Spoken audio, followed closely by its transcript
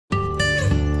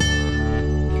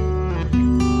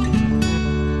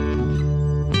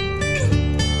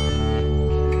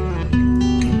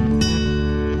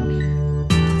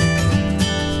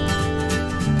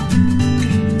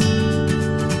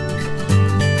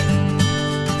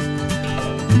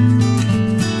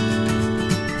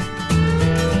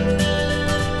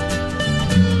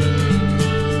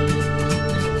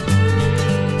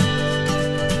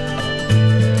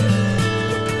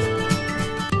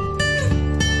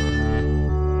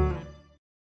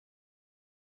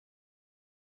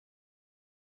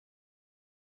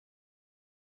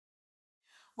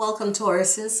Welcome,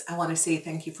 Tauruses. I want to say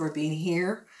thank you for being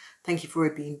here. Thank you for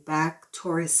being back,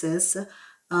 Tauruses.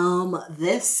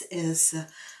 This is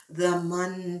the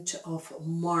month of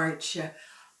March,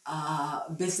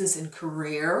 business and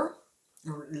career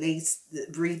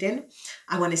reading.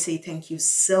 I want to say thank you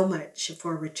so much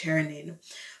for returning.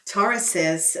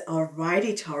 Tauruses,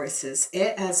 alrighty, Tauruses,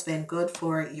 it has been good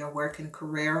for your work and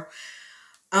career.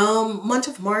 Month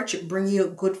of March bring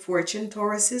you good fortune,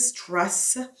 Tauruses.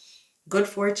 Trust good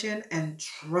fortune and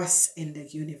trust in the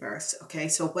universe. Okay,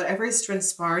 so whatever is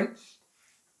transpiring,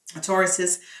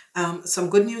 Tauruses, some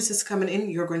good news is coming in.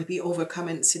 You're going to be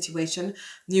overcoming situation.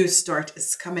 New start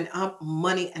is coming up.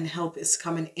 Money and help is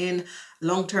coming in.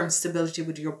 Long-term stability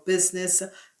with your business.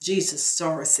 Jesus,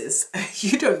 Tauruses,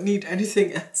 you don't need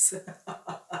anything else.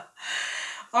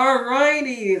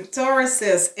 Alrighty,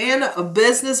 Tauruses, in a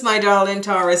business, my darling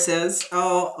Tauruses.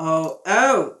 Oh,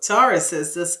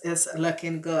 Tauruses, this is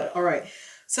looking good. All right,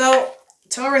 so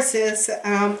Tauruses,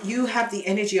 you have the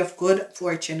energy of good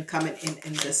fortune coming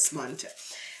in this month.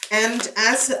 And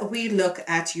as we look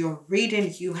at your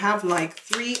reading, you have like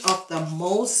three of the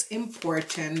most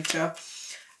important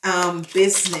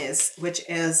business, which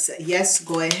is, yes,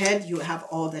 go ahead. You have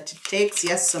all that it takes.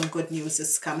 Yes, some good news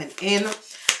is coming in.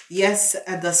 Yes,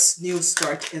 this new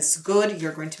start is good.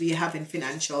 You're going to be having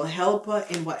financial help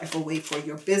in whatever way for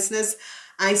your business.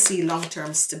 I see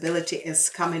long-term stability is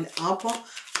coming up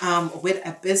with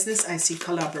a business. I see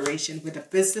collaboration with a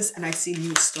business, and I see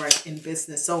new start in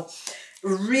business. So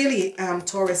really,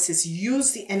 Tauruses,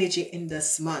 use the energy in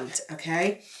this month,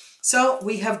 okay? So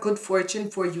we have good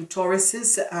fortune for you,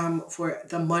 Tauruses, for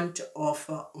the month of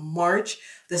March.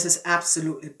 This is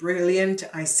absolutely brilliant.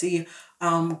 I see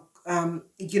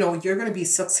you know, you're going to be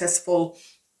successful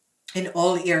in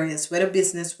all areas, whether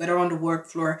business, whether on the work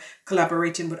floor,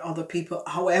 collaborating with other people.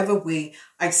 However way,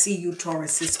 I see you,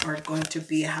 Tauruses, are going to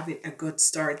be having a good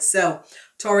start. So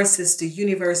Tauruses, the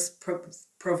universe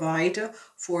provide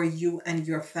for you and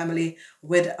your family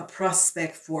with a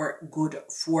prospect for good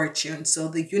fortune. So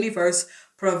the universe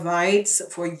provides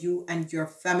for you and your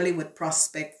family with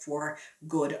prospect for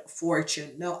good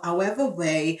fortune. Now, however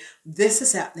way this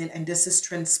is happening and this is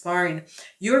transpiring,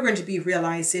 you're going to be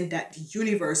realizing that the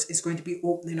universe is going to be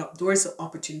opening up doors of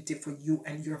opportunity for you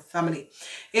and your family.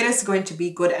 It is going to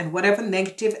be good, and whatever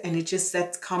negative energies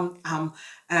that come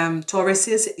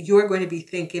Tauruses, you're going to be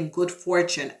thinking good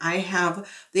fortune. I have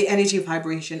the energy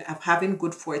vibration of having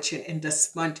good fortune in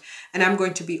this month, and I'm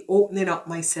going to be opening up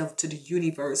myself to the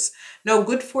universe. Now,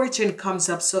 good fortune comes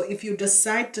up. So if you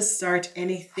decide to start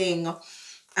anything,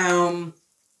 in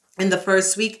the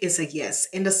first week is a yes.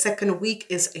 In the second week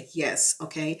is a yes.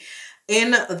 Okay.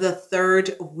 In the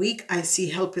third week, I see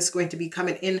help is going to be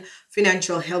coming in.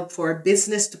 Financial help for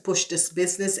business to push this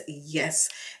business. Yes.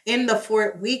 In the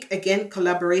fourth week, again,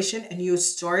 collaboration, and you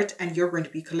start, and you're going to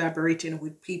be collaborating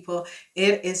with people.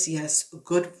 It is yes.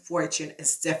 Good fortune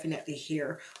is definitely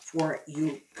here for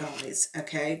you guys.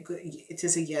 Okay. Good. It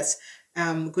is a yes.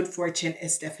 Good fortune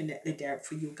is definitely there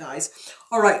for you guys.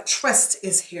 All right. Trust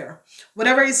is here.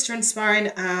 Whatever is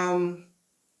transpiring,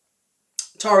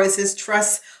 Tauruses,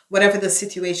 trust whatever the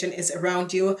situation is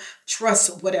around you.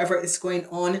 Trust whatever is going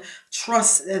on.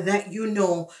 Trust that you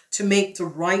know to make the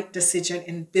right decision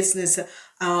in business,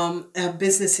 a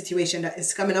business situation that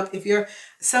is coming up. If you're,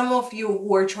 some of you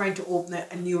who are trying to open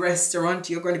a new restaurant,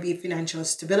 you're going to be financial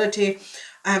stability.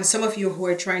 Some of you who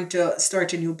are trying to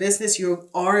start a new business, you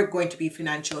are going to be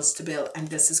financial stable, and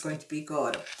this is going to be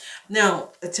good. Now,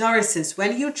 Tauruses,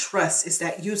 when you trust, is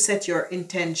that you set your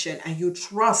intention and you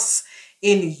trust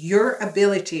in your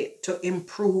ability to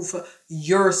improve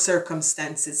your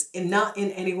circumstances, and not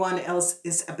in anyone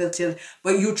else's ability,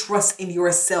 but you trust in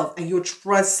yourself, and you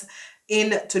trust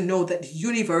in to know that the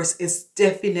universe is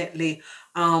definitely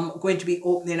going to be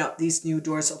opening up these new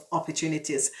doors of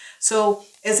opportunities. So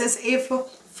it's as if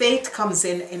faith comes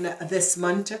in this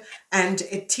month, and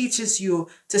it teaches you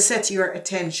to set your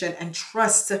attention and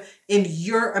trust in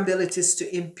your abilities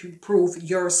to improve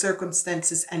your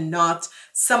circumstances and not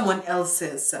someone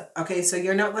else's. Okay, so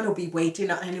you're not going to be waiting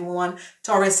on anyone.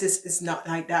 Taurus is not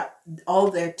like that.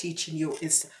 All they're teaching you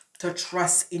is to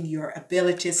trust in your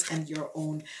abilities and your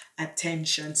own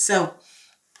attention. So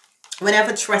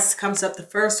whenever trust comes up, the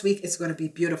first week is going to be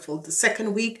beautiful. The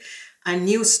second week, a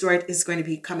new start is going to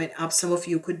be coming up. Some of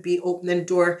you could be opening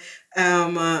door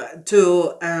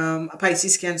to a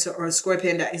Pisces, Cancer, or a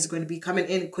Scorpion that is going to be coming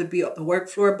in. It could be up the work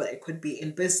floor, but it could be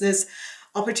in business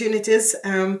opportunities.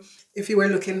 If you were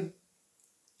looking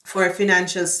for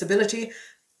financial stability,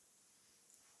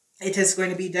 it is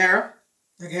going to be there.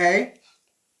 Okay.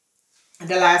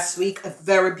 The last week, a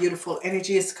very beautiful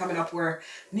energy is coming up where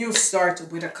new start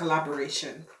with a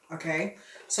collaboration. Okay,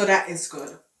 so that is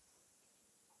good.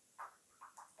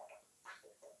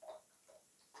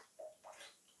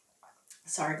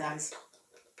 Sorry guys,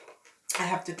 I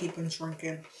have to keep on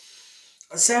drinking.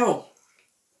 So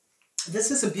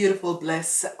this is a beautiful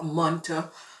blessed month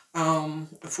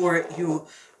for you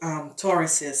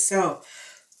Tauruses. So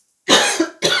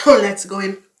let's go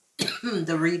in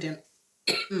the reading.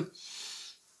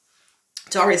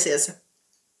 Tauruses,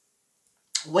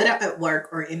 whether at work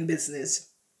or in business,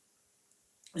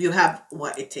 you have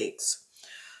what it takes.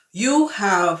 You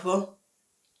have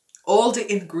all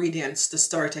the ingredients to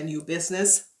start a new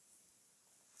business.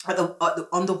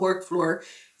 On the work floor,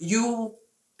 you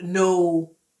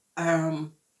know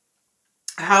um,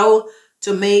 how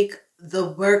to make the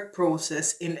work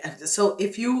process in. So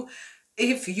if you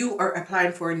are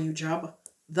applying for a new job,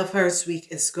 the first week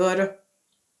is good,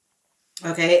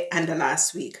 okay, and the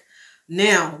last week.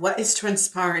 Now, what is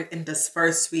transparent in this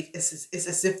first week is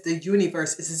as if the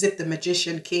universe, is as if the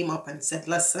magician came up and said,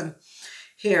 listen,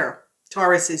 here,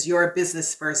 Taurus, is you're a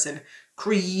business person.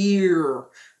 Create,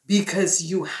 because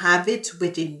you have it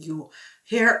within you.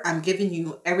 Here, I'm giving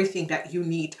you everything that you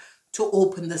need to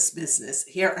open this business.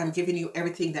 Here, I'm giving you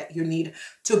everything that you need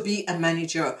to be a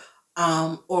manager,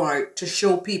 or to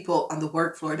show people on the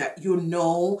work floor that you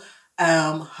know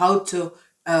how to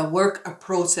work a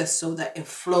process so that it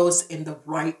flows in the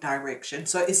right direction.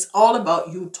 So it's all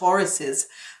about you, Tauruses,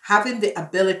 having the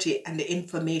ability and the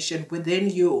information within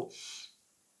you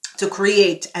to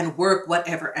create and work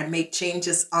whatever and make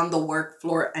changes on the work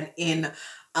floor and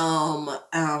um,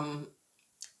 um,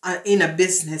 in a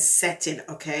business setting.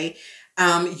 Okay,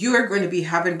 you are going to be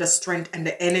having the strength and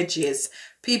the energies.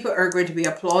 People are going to be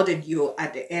applauding you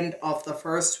at the end of the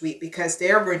first week because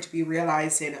they are going to be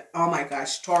realizing, oh my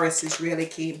gosh, Tauruses really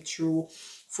came through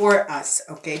for us.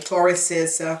 Okay,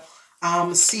 Tauruses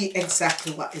see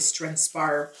exactly what is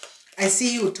transpired. I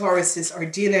see you Tauruses are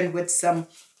dealing with some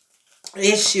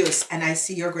issues, and I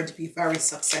see you're going to be very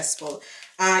successful.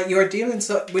 You're dealing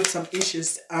with some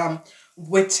issues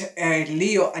with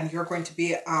Leo, and you're going to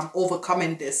be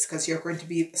overcoming this because you're going to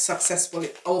be successfully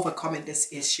overcoming these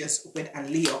issues with a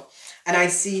Leo. And I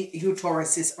see you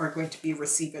Tauruses are going to be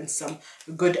receiving some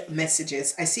good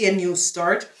messages. I see a new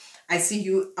start. I see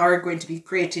you are going to be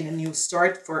creating a new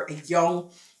start for a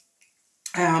young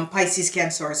Pisces,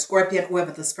 Cancer, or Scorpion,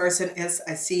 whoever this person is.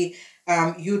 I see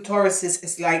you Tauruses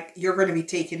is like you're going to be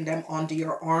taking them under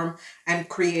your arm and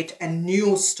create a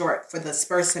new start for this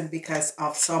person because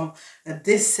of some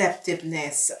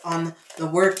deceptiveness on the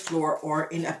work floor or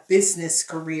in a business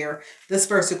career. This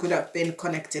person could have been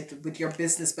connected with your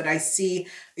business, but I see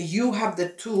you have the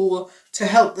tool to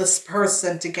help this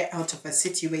person to get out of a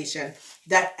situation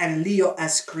that a Leo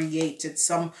has created,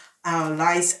 some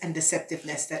lies and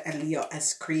deceptiveness that a Leo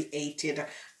has created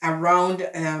around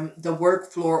the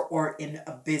work floor or in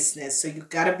a business. So you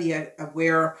got to be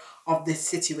aware of this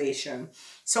situation.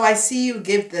 So I see you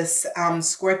give this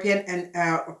Scorpion and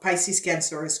Pisces,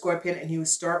 Cancer, or Scorpion, and you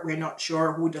start. We're not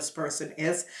sure who this person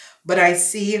is, but I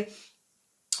see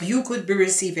you could be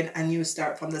receiving a new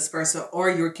start from this person,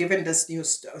 or you're giving this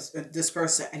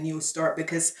person a new start,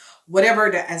 because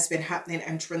whatever that has been happening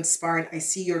and transpiring, I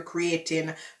see you're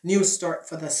creating new start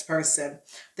for this person.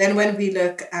 Then when we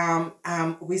look,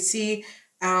 we see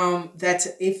that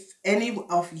if any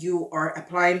of you are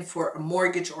applying for a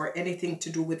mortgage or anything to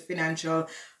do with financial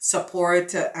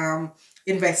support,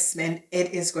 investment,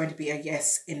 it is going to be a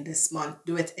yes in this month.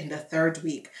 Do it in the third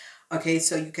week. Okay,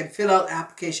 so you can fill out the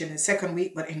application in the second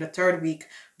week, but in the third week,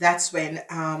 that's when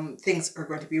things are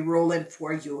going to be rolling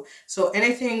for you. So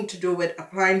anything to do with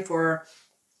applying for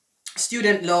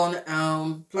student loan,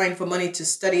 applying for money to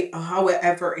study,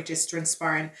 however it is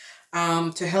transpiring,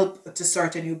 to help to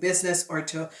start a new business or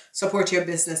to support your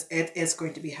business, it is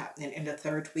going to be happening in the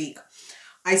third week.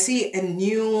 I see a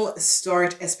new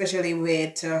start, especially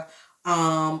with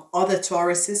other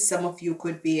Tauruses. Some of you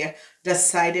could be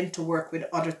deciding to work with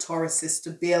other Tauruses to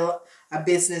build a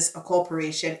business, a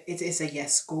corporation. It is a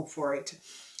yes, go for it.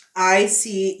 I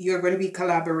see you're going to be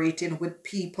collaborating with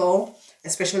people,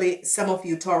 especially some of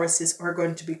you Tauruses are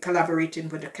going to be collaborating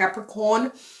with a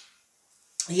Capricorn.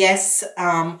 Yes,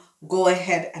 go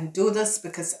ahead and do this,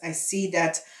 because I see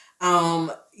that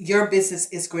your business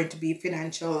is going to be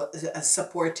financial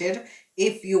supported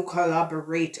if you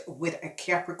collaborate with a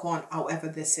Capricorn, however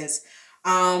this is.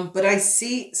 But I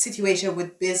see situation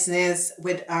with business,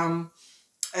 with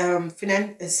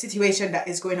situation that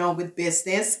is going on with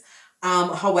business.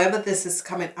 However this is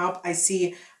coming up, I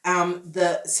see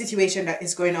the situation that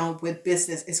is going on with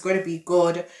business is going to be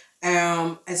good.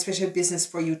 especially business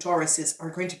for you Tauruses, are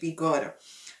going to be good.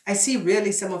 I see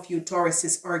really some of you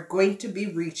Tauruses are going to be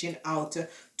reaching out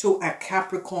to a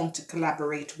Capricorn to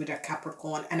collaborate with a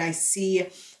Capricorn. And I see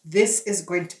this is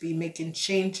going to be making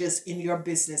changes in your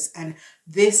business. And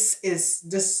this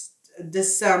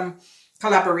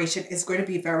collaboration is going to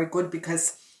be very good,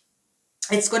 because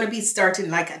it's going to be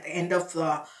starting like at the end of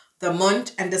the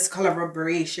month, and this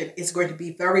collaboration is going to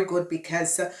be very good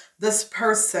because this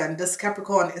person, this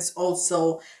Capricorn, is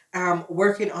also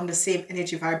working on the same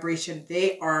energy vibration.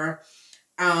 They are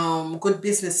good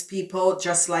business people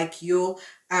just like you.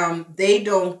 They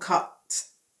don't cut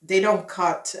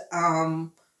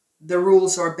the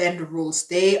rules or bend the rules.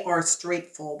 They are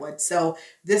straightforward. So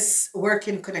this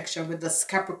working connection with this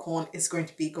Capricorn is going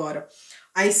to be good.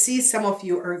 I see some of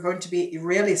you are going to be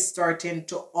really starting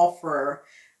to offer.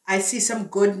 I see some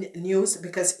good news,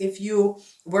 because if you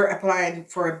were applying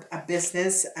for a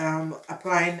business,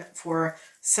 applying for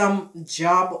some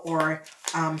job or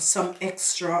some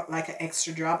extra, like an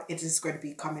extra job, it is going to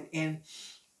be coming in.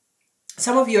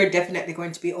 Some of you are definitely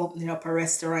going to be opening up a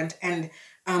restaurant, and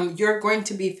you're going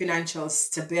to be financial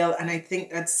stable. And I think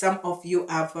that some of you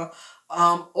have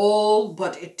all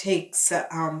but it takes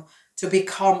to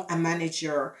become a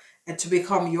manager and to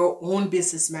become your own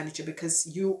business manager, because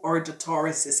you are the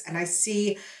Tauruses. And I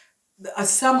see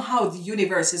somehow the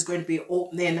universe is going to be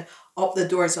opening up the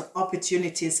doors of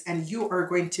opportunities, and you are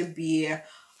going to be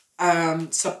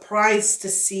surprised to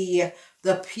see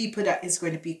the people that is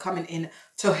going to be coming in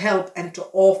to help and to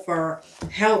offer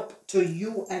help to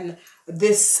you and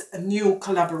this new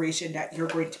collaboration that you're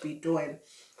going to be doing.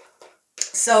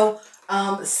 So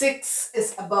 6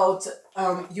 is about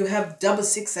you have double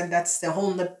 6, and that's the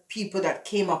whole people that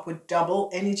came up with double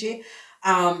energy.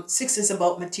 6 is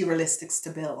about materialistic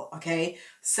stability. Okay,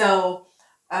 so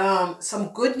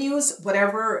some good news,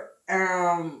 whatever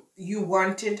you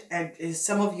wanted, and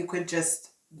some of you could just,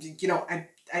 you know,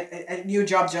 a new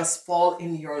job just fall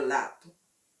in your lap.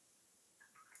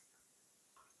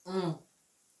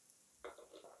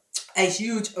 A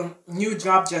huge new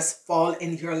job just fall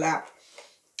in your lap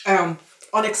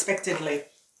unexpectedly.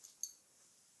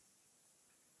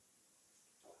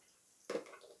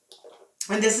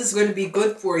 And this is going to be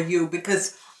good for you,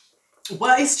 because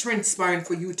what is transpiring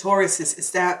for you Tauruses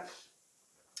is that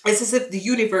it's as if the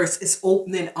universe is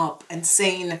opening up and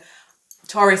saying,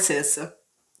 Tauruses,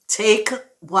 take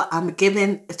what I'm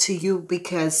giving to you,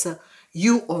 because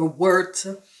you are worth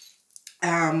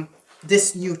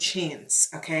this new chance.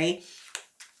 Okay,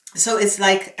 so it's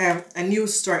like a new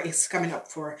start is coming up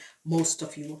for most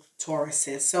of you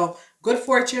Tauruses. So good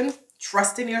fortune,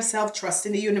 trust in yourself, trust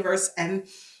in the universe, and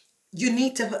you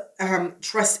need to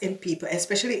trust in people,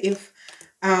 especially if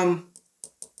a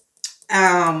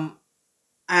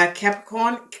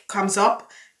Capricorn comes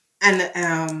up,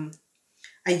 and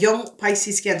a young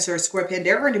Pisces, Cancer, Scorpion,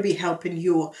 they're going to be helping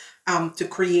you to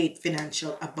create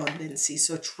financial abundance.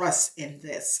 So trust in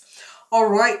this. All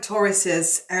right,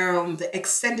 Tauruses, the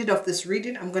extended of this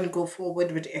reading, I'm going to go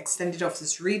forward with the extended of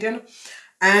this reading,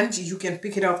 and you can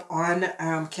pick it up on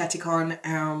Kathye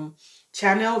Kaan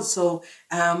channel. So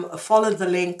follow the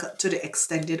link to the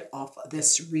extended of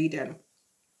this reading.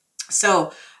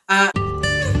 So